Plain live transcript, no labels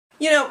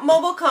You know,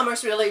 mobile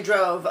commerce really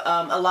drove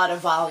a lot of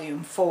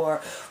volume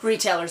for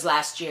retailers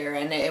last year,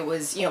 and it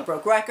was,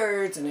 broke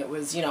records, and it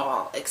was,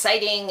 all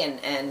exciting,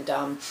 and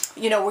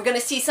we're going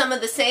to see some of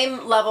the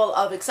same level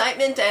of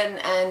excitement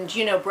and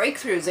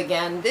breakthroughs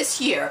again this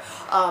year.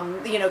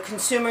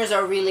 Consumers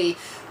are really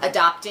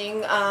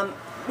adopting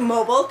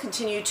mobile,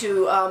 continue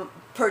to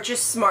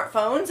purchase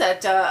smartphones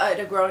at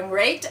a growing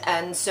rate,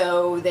 and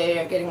so they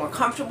are getting more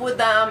comfortable with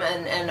them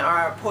and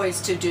are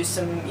poised to do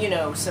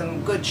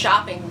some good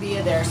shopping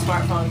via their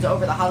smartphones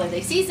over the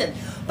holiday season.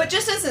 But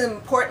just as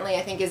importantly,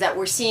 I think, is that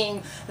we're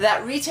seeing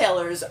that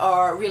retailers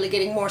are really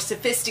getting more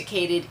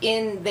sophisticated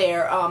in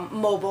their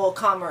mobile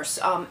commerce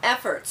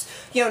efforts.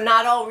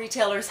 Not all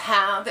retailers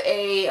have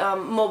a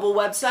mobile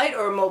website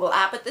or a mobile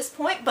app at this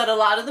point, but a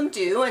lot of them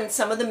do, and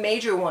some of the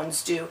major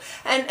ones do.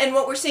 And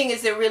what we're seeing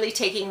is they're really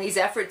taking these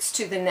efforts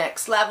to the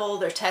next level.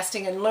 They're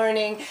testing and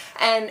learning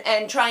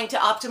and trying to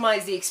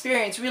optimize the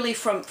experience really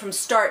from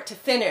start to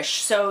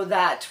finish, so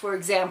that, for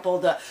example,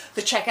 the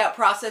checkout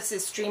process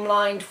is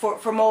streamlined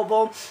for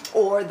mobile,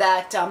 or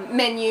that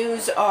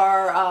menus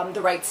are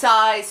the right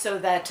size so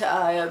that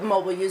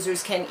mobile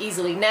users can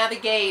easily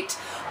navigate.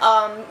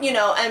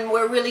 And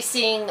we're really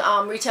seeing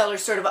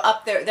retailers sort of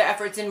up their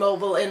efforts in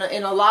mobile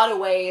in a lot of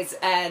ways,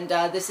 and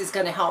this is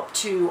going to help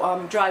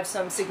to drive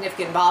some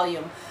significant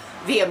volume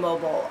via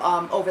mobile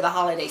over the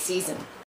holiday season.